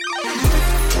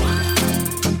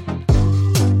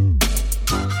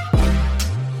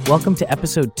Welcome to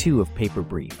episode 2 of Paper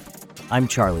Brief. I'm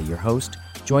Charlie, your host,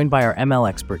 joined by our ML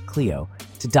expert Cleo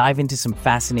to dive into some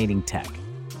fascinating tech.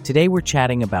 Today we're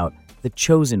chatting about the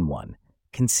chosen one,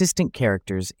 consistent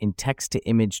characters in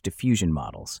text-to-image diffusion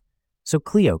models. So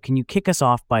Cleo, can you kick us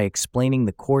off by explaining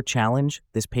the core challenge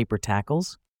this paper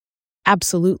tackles?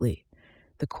 Absolutely.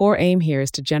 The core aim here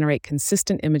is to generate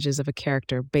consistent images of a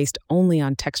character based only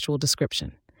on textual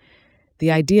description. The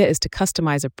idea is to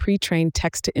customize a pre-trained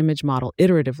text-to-image model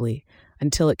iteratively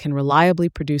until it can reliably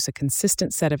produce a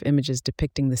consistent set of images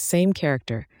depicting the same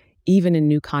character, even in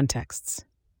new contexts.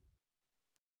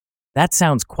 That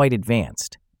sounds quite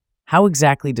advanced. How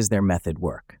exactly does their method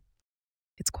work?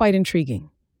 It's quite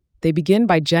intriguing. They begin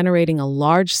by generating a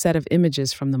large set of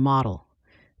images from the model.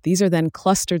 These are then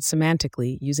clustered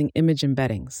semantically using image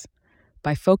embeddings.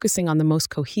 By focusing on the most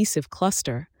cohesive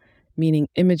cluster, meaning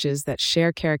images that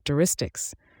share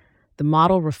characteristics, the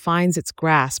model refines its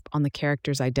grasp on the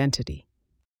character's identity.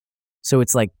 So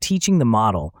it's like teaching the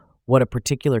model what a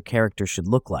particular character should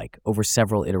look like over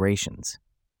several iterations.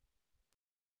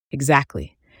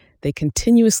 Exactly. They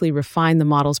continuously refine the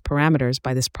model's parameters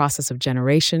by this process of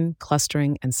generation,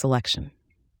 clustering, and selection.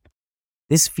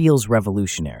 This feels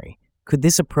revolutionary. Could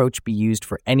this approach be used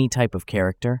for any type of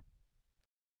character?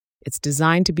 It's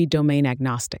designed to be domain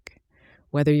agnostic.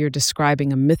 Whether you're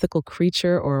describing a mythical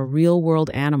creature or a real-world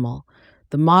animal,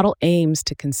 the model aims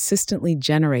to consistently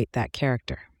generate that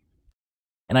character.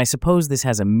 And I suppose this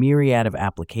has a myriad of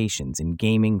applications in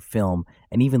gaming, film,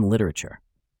 and even literature.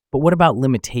 But what about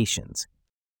limitations?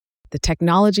 The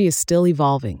technology is still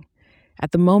evolving.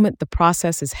 At the moment, the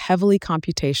process is heavily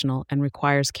computational and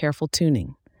requires careful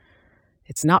tuning.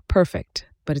 It's not perfect,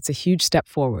 but it's a huge step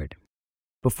forward.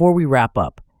 Before we wrap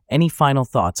up, any final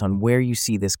thoughts on where you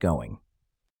see this going?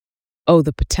 Oh,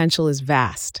 the potential is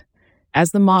vast.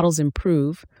 As the models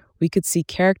improve, we could see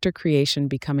character creation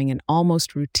becoming an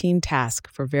almost routine task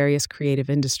for various creative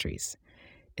industries.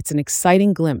 It's an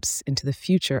exciting glimpse into the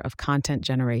future of content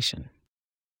generation.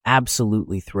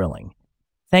 Absolutely thrilling.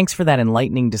 Thanks for that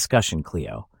enlightening discussion,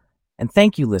 Cleo. And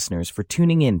thank you, listeners, for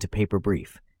tuning in to Paper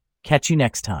Brief. Catch you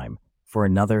next time for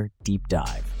another deep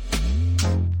dive.